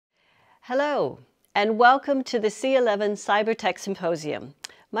Hello, and welcome to the C11 Cyber Tech Symposium.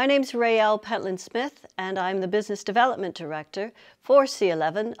 My name's Rayelle Pentland-Smith, and I'm the Business Development Director for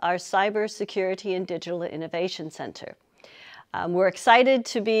C11, our Cyber Security and Digital Innovation Center. We're excited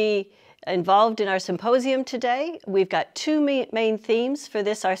to be involved in our symposium today. We've got two main themes for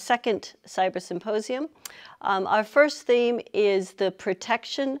this, our second Cyber Symposium. Our first theme is the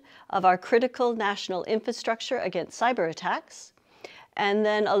protection of our critical national infrastructure against cyber attacks. And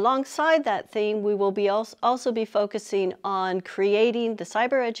then alongside that theme, we will be also be focusing on creating the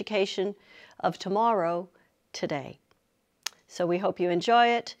cyber education of tomorrow, today. So we hope you enjoy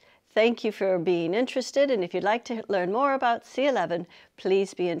it. Thank you for being interested. And if you'd like to learn more about C11,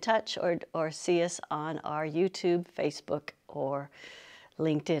 please be in touch or see us on our YouTube, Facebook, or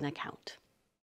LinkedIn account.